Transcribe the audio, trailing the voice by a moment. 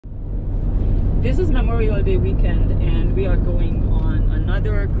This is Memorial Day weekend and we are going on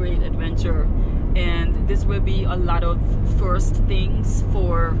another great adventure, and this will be a lot of first things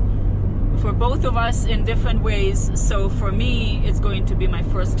for both of us in different ways. So for me, it's going to be my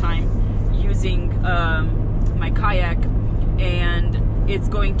first time using my kayak, and it's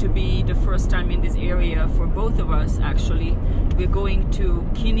going to be the first time in this area for both of us. Actually, we're going to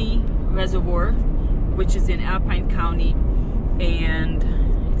Kinney Reservoir, which is in Alpine County, and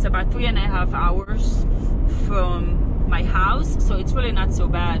it's about 3.5 hours from my house, so it's really not so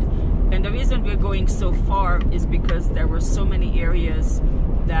bad. And the reason we're going so far is because there were so many areas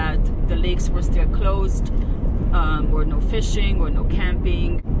that the lakes were still closed, or no fishing or no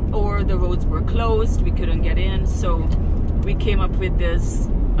camping, or the roads were closed, we couldn't get in. So we came up with this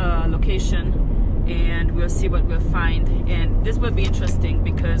location, and we'll see what we'll find. And this will be interesting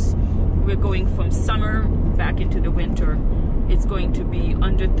because we're going from summer back into the winter. It's going to be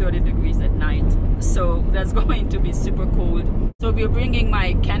under 30 degrees at night, so that's going to be super cold. So we're bringing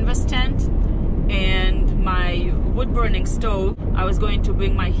my canvas tent and my wood burning stove. I was going to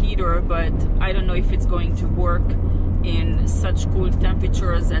bring my heater, but I don't know if it's going to work in such cold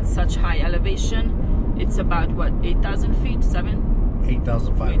temperatures at such high elevation. It's about what, 8,000 feet?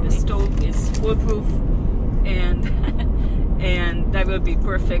 8,500. The stove is foolproof, and and that will be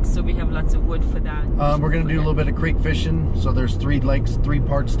perfect. So we have lots of wood for that. We're going to do a little bit of creek fishing. So there's three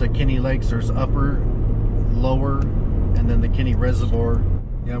parts to Kinney Lakes. There's upper, lower, and then the Kinney Reservoir.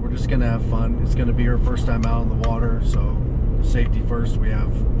 Yeah, we're just going to have fun. It's going to be our first time out in the water, so safety first. We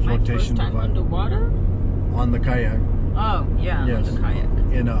have flotation. My first time on the water? On the kayak. Oh, yeah, yes. On the kayak.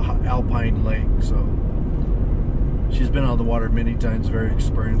 In a alpine lake, so she's been on the water many times, very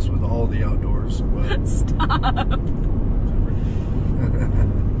experienced with all the outdoors. But stop.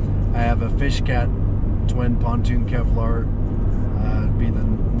 I have a Fish Cat twin pontoon Kevlar, be the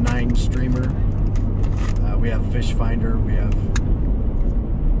 9 streamer. We have fish finder, we have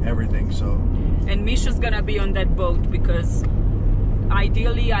everything. So, and Misha's gonna be on that boat because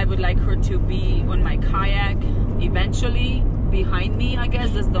ideally I would like her to be on my kayak eventually behind me. I guess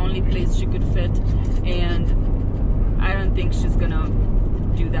that's the only place she could fit, and I don't think she's gonna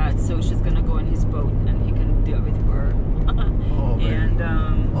do that, so she's gonna go on his boat and he can deal with her.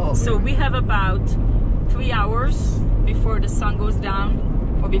 So we have about 3 hours before the sun goes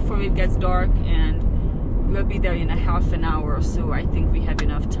down or before it gets dark, and we'll be there in a half an hour. So I think we have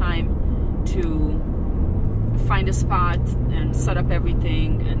enough time to find a spot and set up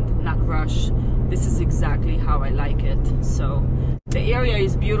everything and not rush. This is exactly how I like it. So the area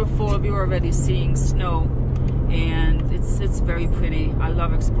is beautiful. We're already seeing snow, and it's very pretty. I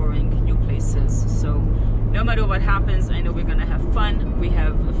love exploring new places. So no matter what happens, I know we're gonna have fun. We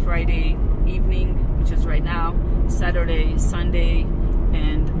have a Friday evening, which is right now, Saturday, Sunday,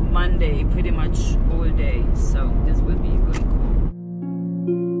 and Monday, pretty much all day. So this will be really cool.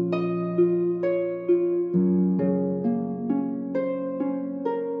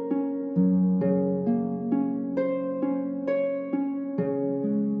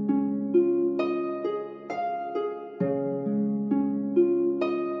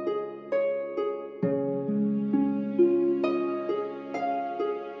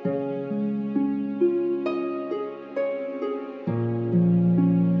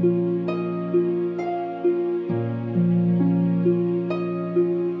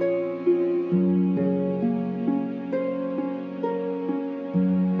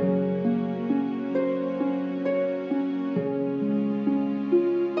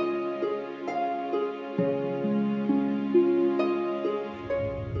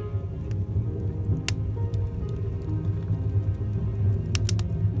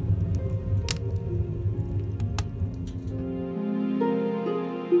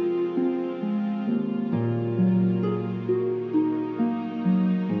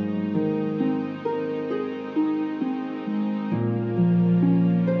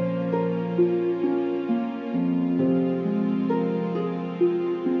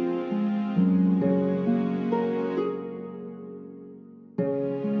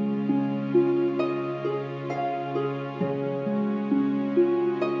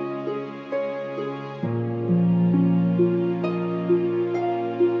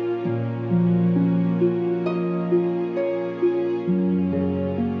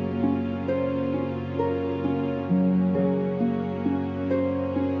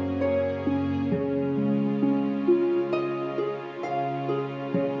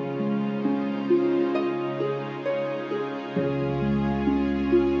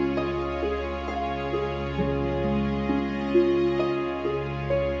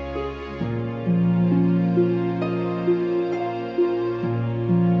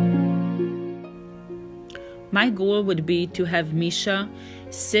 My goal would be to have Misha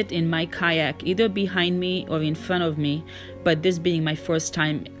sit in my kayak, either behind me or in front of me. But this being my first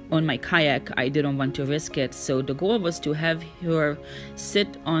time on my kayak, I didn't want to risk it. So the goal was to have her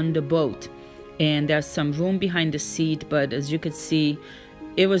sit on the boat. And there's some room behind the seat, but as you could see,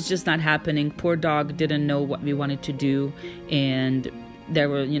 it was just not happening. Poor dog didn't know what we wanted to do. And there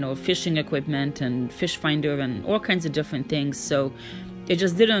were, fishing equipment and fish finder and all kinds of different things. So it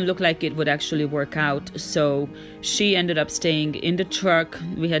just didn't look like it would actually work out. So she ended up staying in the truck.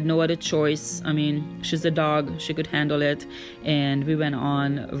 We had no other choice. I mean, she's a dog. She could handle it. And we went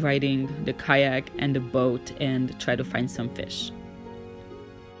on riding the kayak and the boat and tried to find some fish.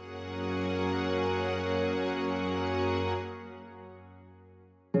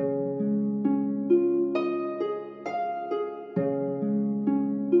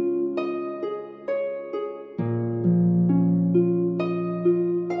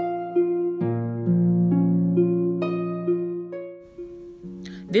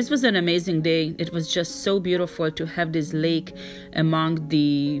 This was an amazing day. It was just so beautiful to have this lake among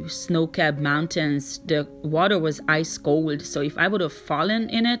the snow-capped mountains. The water was ice cold, so if I would have fallen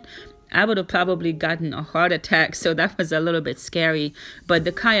in it, I would have probably gotten a heart attack, so that was a little bit scary. But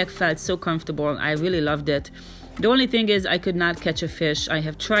the kayak felt so comfortable. I really loved it. The only thing is I could not catch a fish. I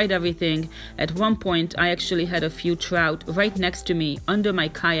have tried everything. At one point, I actually had a few trout right next to me under my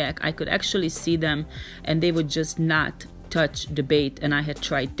kayak. I could actually see them, and they would just not touch the bait. And I had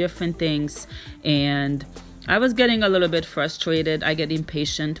tried different things, and I was getting a little bit frustrated. I get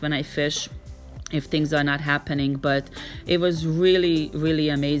impatient when I fish if things are not happening, but it was really, really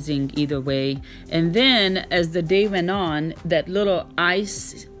amazing either way. And then as the day went on, that little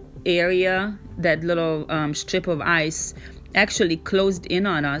ice area, that little strip of ice actually closed in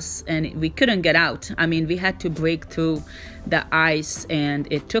on us, and we couldn't get out. I mean, we had to break through the ice, and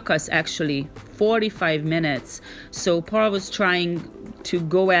it took us actually 45 minutes. So Paul was trying to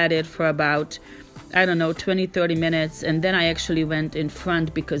go at it for about, I don't know, 20-30 minutes, and then I actually went in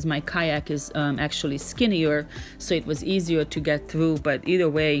front because my kayak is actually skinnier, so it was easier to get through. But either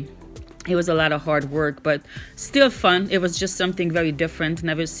way, it was a lot of hard work, but still fun. It was just something very different.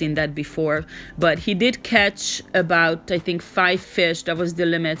 Never seen that before. But he did catch about, I think, 5 fish. That was the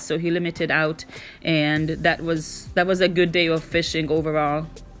limit, so he limited out, and that was a good day of fishing overall.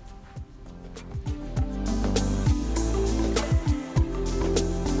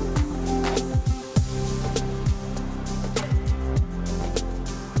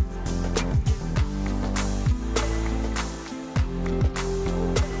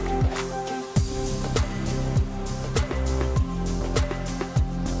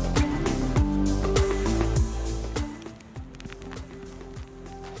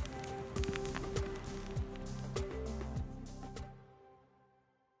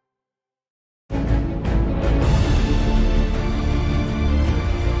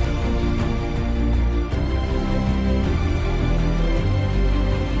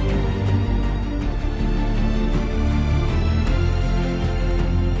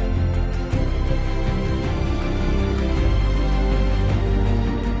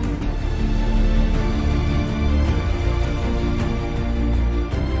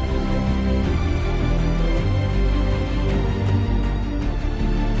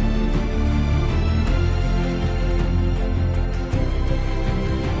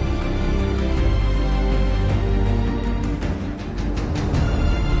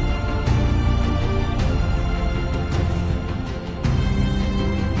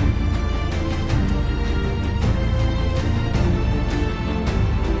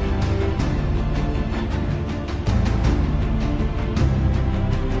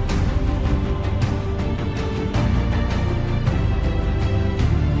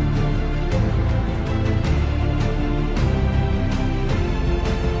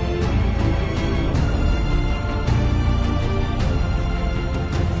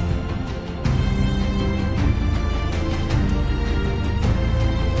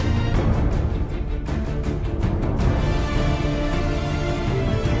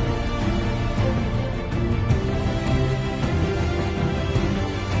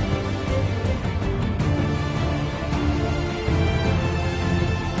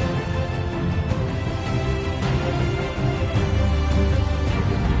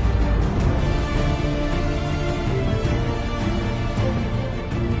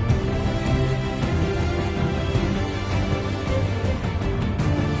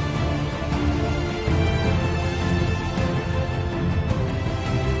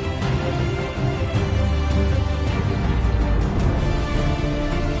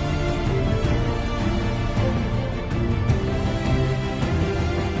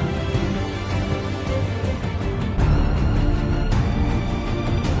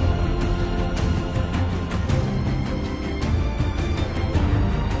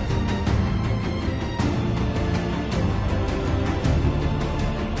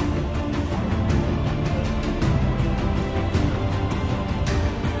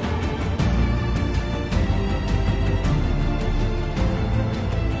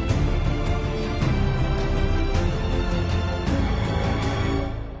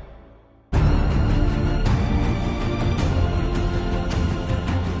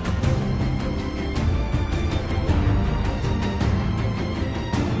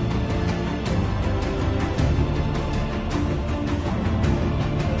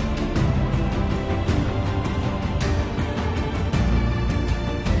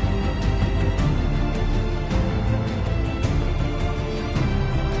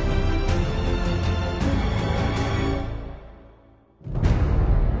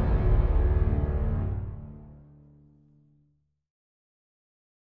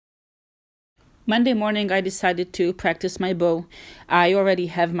 Monday morning, I decided to practice my bow. I already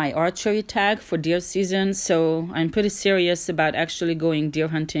have my archery tag for deer season, so I'm pretty serious about actually going deer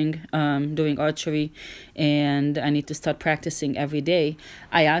hunting, doing archery, and I need to start practicing every day.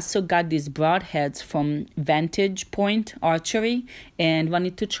 I also got these broadheads from Vantage Point Archery and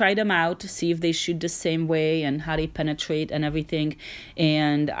wanted to try them out to see if they shoot the same way and how they penetrate and everything,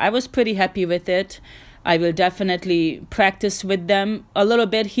 and I was pretty happy with it. I will definitely practice with them a little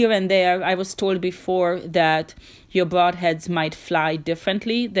bit here and there. I was told before that your broadheads might fly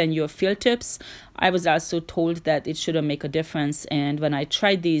differently than your field tips. I was also told that it shouldn't make a difference. And when I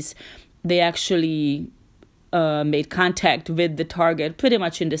tried these, they actually made contact with the target pretty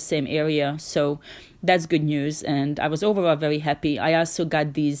much in the same area. So that's good news. And I was overall very happy. I also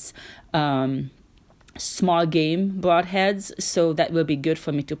got these small game broadheads, so that will be good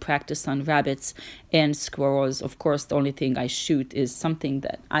for me to practice on rabbits and squirrels. Of course, the only thing I shoot is something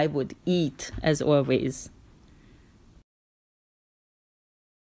that I would eat, as always.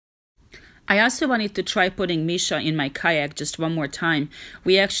 I also wanted to try putting Misha in my kayak just one more time.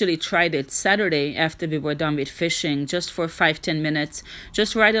 We actually tried it Saturday after we were done with fishing, just for 5-10 minutes,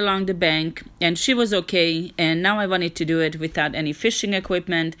 just right along the bank, and she was okay. And now I wanted to do it without any fishing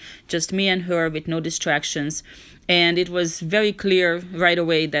equipment, just me and her with no distractions. And it was very clear right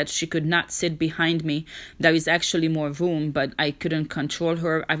away that she could not sit behind me. There is actually more room, but I couldn't control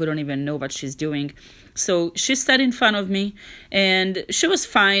her. I wouldn't even know what she's doing. So she sat in front of me, and she was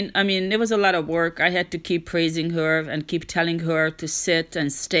fine. I mean, it was a lot of work. I had to keep praising her and keep telling her to sit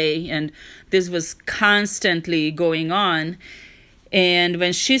and stay, and this was constantly going on. And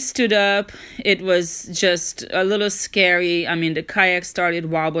when she stood up, it was just a little scary. I mean, the kayak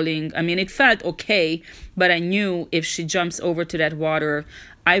started wobbling. I mean, it felt okay, but I knew if she jumps over to that water,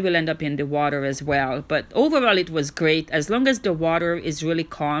 I will end up in the water as well. But overall, it was great. As long as the water is really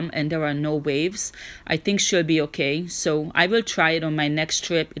calm and there are no waves, I think she'll be okay. So I will try it on my next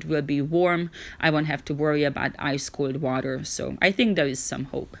trip. It will be warm. I won't have to worry about ice cold water. So I think there is some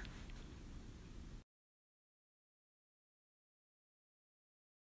hope.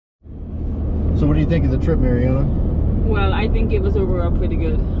 So what do you think of the trip, Mariana? Well, I think it was overall pretty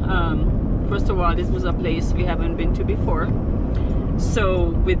good. First of all, this was a place we haven't been to before. So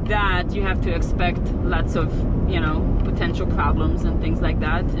with that, you have to expect lots of, potential problems and things like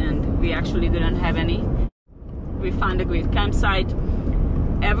that. And we actually didn't have any. We found a great campsite.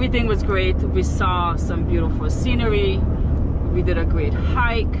 Everything was great. We saw some beautiful scenery. We did a great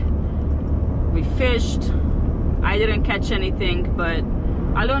hike. We fished. I didn't catch anything, but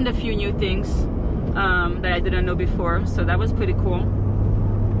I learned a few new things that I didn't know before, so that was pretty cool.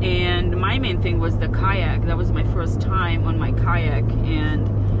 And my main thing was the kayak. That was my first time on my kayak,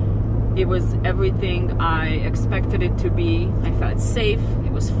 and it was everything I expected it to be. I felt safe.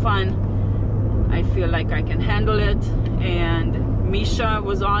 It was fun. I feel like I can handle it. And Misha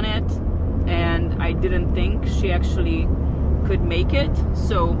was on it, and I didn't think she actually could make it.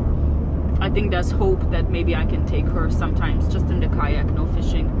 So I think there's hope that maybe I can take her sometimes just in the kayak, no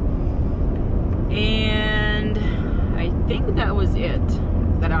fishing. And I think that was it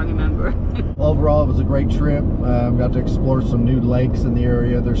that I remember. Overall, it was a great trip. Got to explore some new lakes in the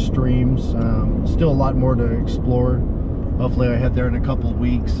area. There's streams. Still a lot more to explore. Hopefully I head there in a couple of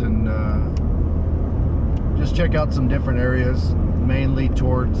weeks and just check out some different areas, mainly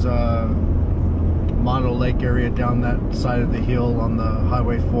towards Mono Lake area, down that side of the hill on the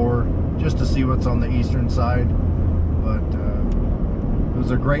Highway 4, just to see what's on the eastern side. But it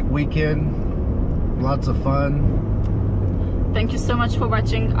was a great weekend, lots of fun. Thank you so much for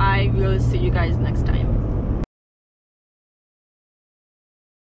watching. I will see you guys next time.